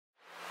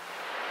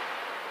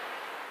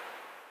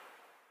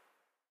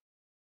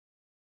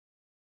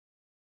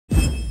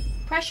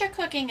Pressure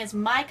cooking is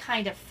my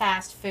kind of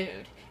fast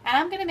food, and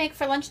I'm going to make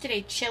for lunch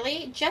today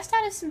chili just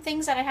out of some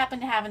things that I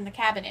happen to have in the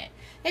cabinet.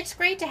 It's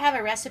great to have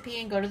a recipe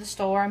and go to the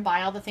store and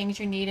buy all the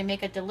things you need and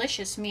make a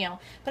delicious meal,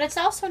 but it's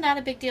also not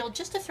a big deal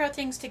just to throw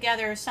things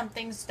together, some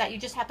things that you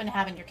just happen to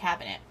have in your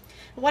cabinet.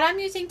 What I'm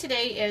using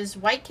today is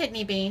white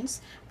kidney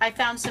beans. I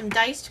found some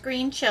diced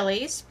green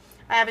chilies.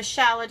 I have a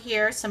shallot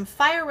here, some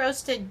fire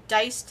roasted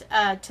diced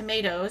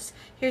tomatoes.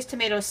 Here's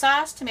tomato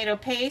sauce, tomato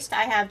paste.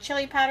 I have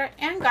chili powder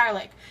and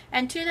garlic.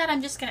 And to that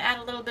I'm just going to add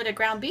a little bit of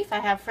ground beef I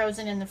have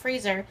frozen in the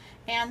freezer.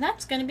 And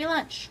that's going to be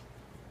lunch.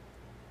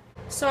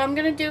 So what I'm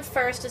going to do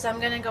first is I'm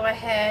going to go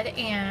ahead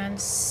and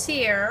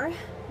sear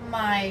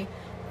my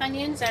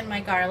onions and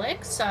my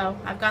garlic. So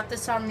I've got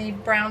this on the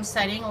brown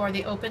setting or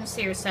the open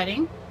sear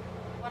setting.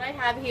 What I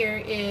have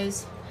here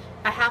is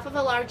a half of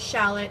a large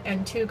shallot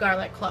and 2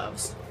 garlic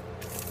cloves.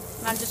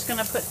 I'm just going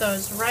to put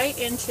those right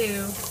into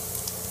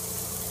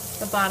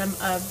the bottom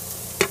of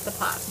the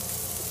pot.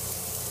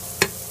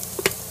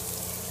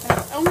 And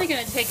it's only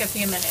going to take a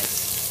few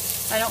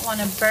minutes. I don't want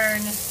to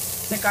burn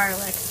the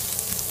garlic.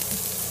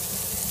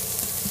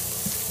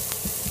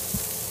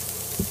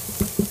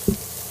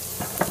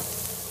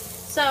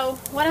 So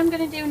what I'm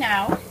going to do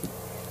now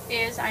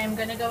is I am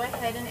going to go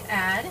ahead and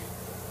add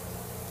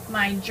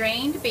my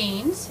drained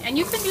beans. And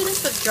you can do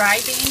this with dry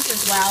beans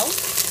as well.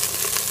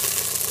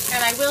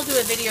 And I will do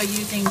a video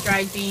using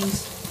dried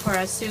beans for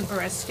a soup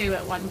or a stew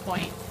at one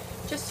point,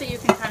 just so you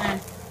can kind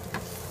of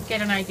get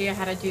an idea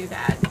how to do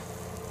that.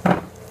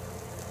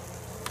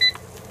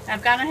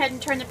 I've gone ahead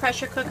and turned the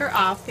pressure cooker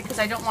off because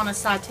I don't want to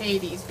saute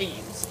these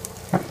beans.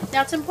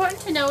 Now it's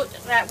important to note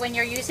that when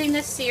you're using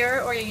the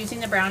sear or you're using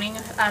the browning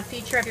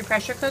feature of your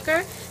pressure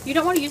cooker, you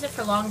don't want to use it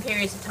for long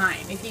periods of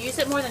time. If you use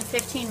it more than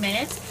 15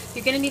 minutes,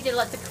 you're going to need to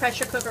let the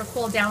pressure cooker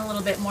cool down a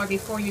little bit more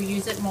before you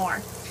use it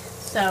more.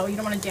 So you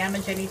don't want to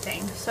damage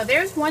anything. So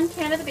there's 1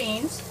 can of the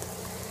beans,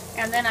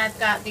 and then I've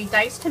got the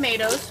diced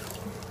tomatoes.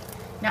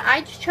 Now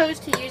I chose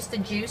to use the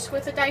juice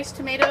with the diced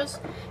tomatoes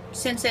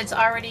since it's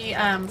already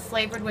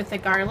flavored with the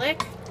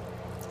garlic.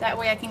 That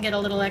way I can get a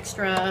little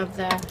extra of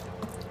the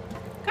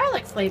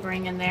garlic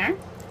flavoring in there,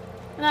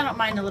 and I don't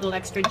mind a little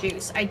extra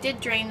juice. I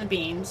did drain the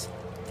beans,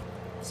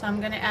 so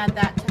I'm going to add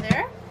that to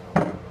there.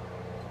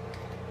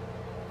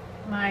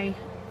 My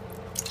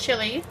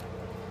chili,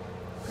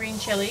 green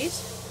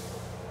chilies.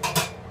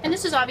 And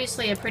this is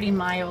obviously a pretty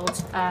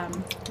mild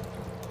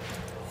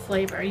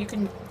flavor. You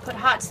can put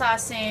hot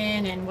sauce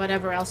in and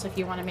whatever else if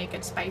you want to make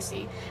it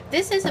spicy.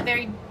 This is a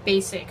very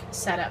basic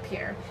setup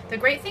here. The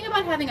great thing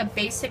about having a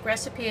basic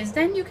recipe is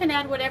then you can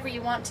add whatever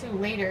you want to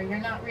later.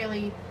 You're not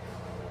really,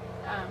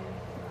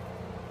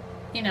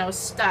 you know,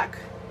 stuck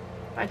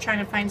by trying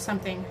to find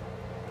something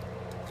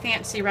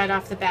fancy right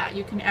off the bat.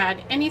 You can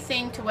add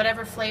anything to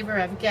whatever flavor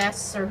of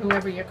guests or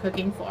whoever you're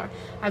cooking for.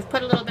 I've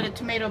put a little bit of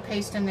tomato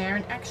paste in there,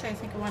 and actually I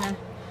think I want to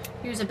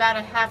use about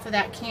a half of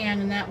that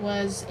can, and that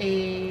was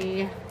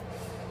a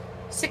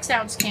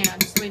 6-ounce can.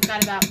 So we've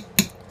got about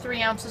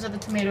 3 ounces of the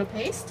tomato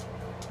paste.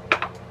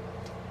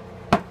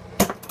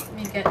 Let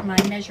me get my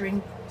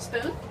measuring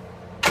spoon.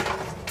 I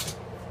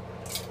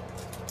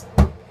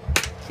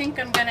think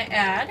I'm going to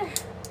add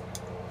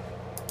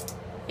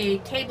a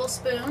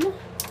tablespoon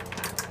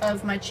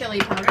of my chili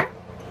powder.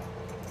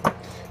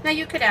 Now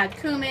you could add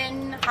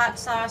cumin, hot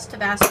sauce,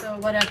 Tabasco,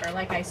 whatever,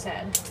 like I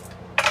said.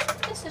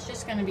 This is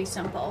just going to be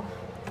simple.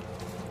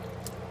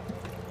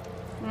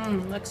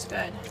 Looks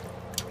good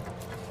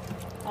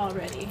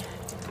already.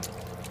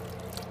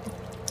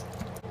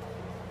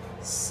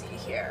 Let's see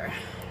here.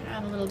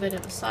 Add a little bit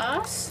of the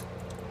sauce.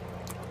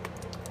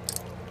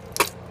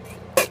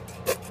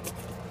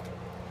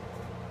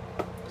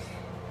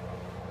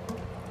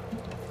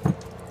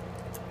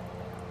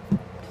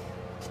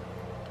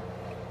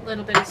 A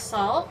little bit of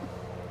salt.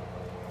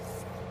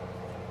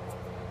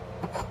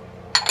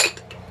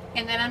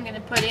 And then I'm going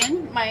to put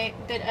in my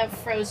bit of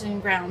frozen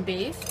ground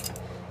beef.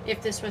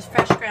 If this was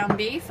fresh ground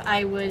beef,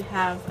 I would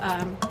have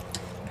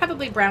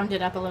probably browned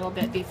it up a little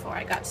bit before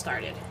I got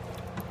started.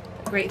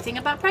 The great thing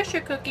about pressure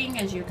cooking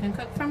is you can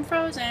cook from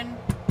frozen.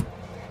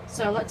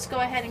 So let's go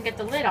ahead and get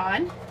the lid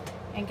on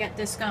and get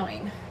this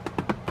going.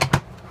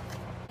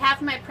 I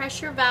have my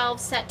pressure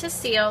valve set to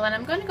seal, and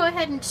I'm going to go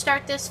ahead and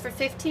start this for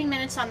 15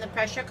 minutes on the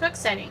pressure cook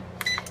setting.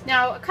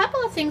 Now, a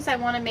couple of things I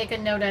want to make a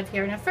note of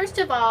here. Now, first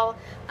of all,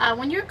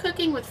 when you're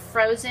cooking with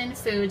frozen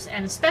foods,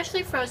 and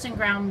especially frozen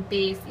ground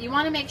beef, you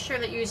want to make sure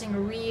that you're using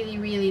really,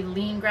 really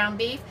lean ground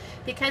beef,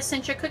 because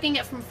since you're cooking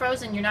it from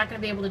frozen, you're not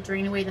going to be able to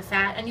drain away the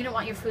fat, and you don't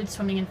want your food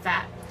swimming in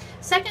fat.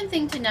 Second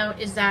thing to note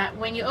is that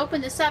when you open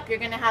this up, you're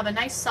going to have a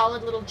nice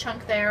solid little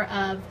chunk there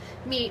of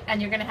meat,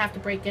 and you're going to have to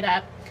break it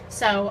up.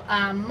 So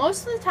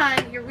most of the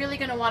time, you're really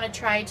going to want to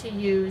try to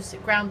use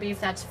ground beef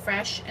that's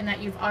fresh and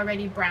that you've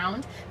already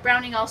browned.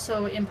 Browning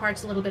also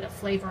imparts a little bit of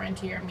flavor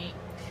into your meat.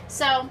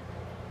 So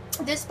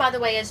this, by the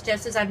way, is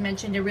just, as I've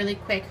mentioned, a really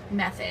quick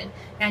method,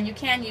 and you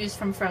can use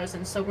from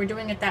frozen. So we're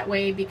doing it that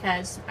way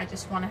because I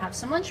just want to have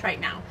some lunch right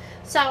now.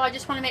 So I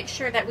just want to make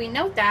sure that we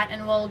note that,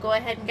 and we'll go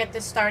ahead and get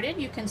this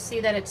started. You can see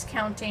that it's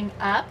counting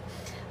up.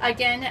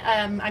 Again,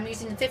 I'm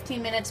using the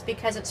 15 minutes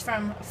because it's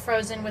from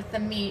frozen with the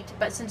meat,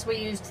 but since we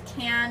used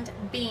canned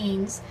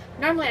beans,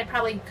 normally I'd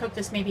probably cook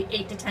this maybe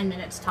 8 to 10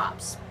 minutes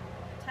tops.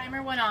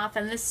 Timer went off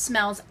and this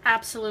smells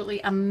absolutely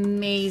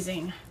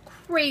amazing.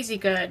 Crazy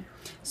good.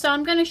 So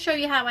I'm going to show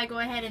you how I go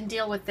ahead and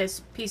deal with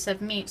this piece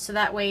of meat so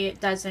that way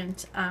it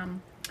doesn't,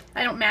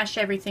 I don't mash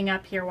everything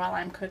up here while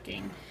I'm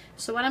cooking.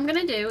 So what I'm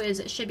going to do is,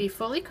 it should be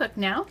fully cooked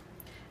now,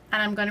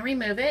 and I'm going to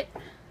remove it.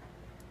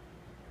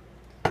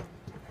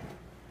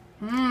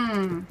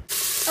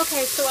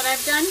 Okay, so what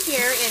I've done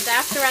here is,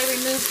 after I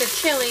remove the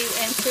chili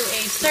into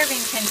a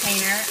serving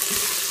container,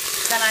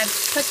 then I've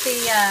put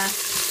the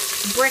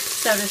brick,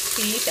 so to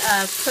speak,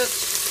 of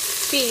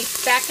cooked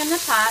beef back in the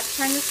pot,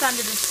 turn this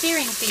onto the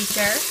searing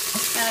feature,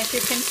 and as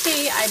you can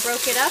see, I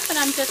broke it up and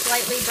I'm just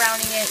lightly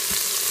browning it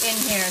in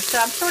here. So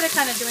I'm sort of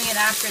kind of doing it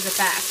after the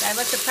fact. I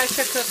let the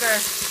pressure cooker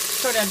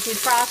sort of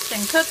defrost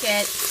and cook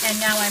it, and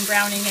now I'm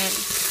browning it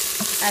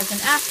as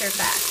an after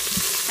fact.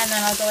 And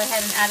then I'll go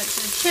ahead and add it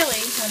to the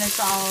chili when it's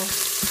all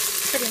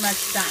pretty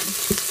much done.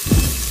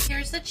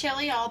 Here's the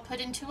chili all put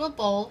into a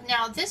bowl.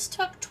 Now this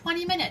took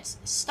 20 minutes,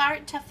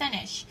 start to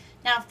finish.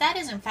 Now if that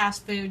isn't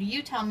fast food,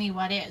 you tell me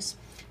what is.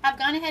 I've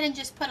gone ahead and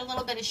just put a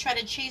little bit of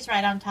shredded cheese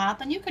right on top,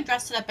 and you can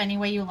dress it up any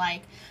way you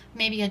like.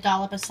 Maybe a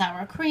dollop of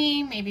sour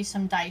cream, maybe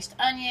some diced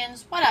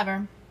onions,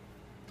 whatever.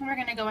 We're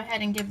going to go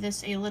ahead and give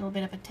this a little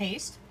bit of a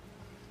taste.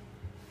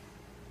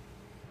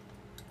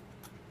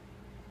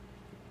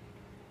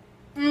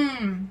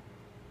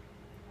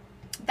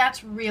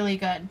 That's really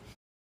good.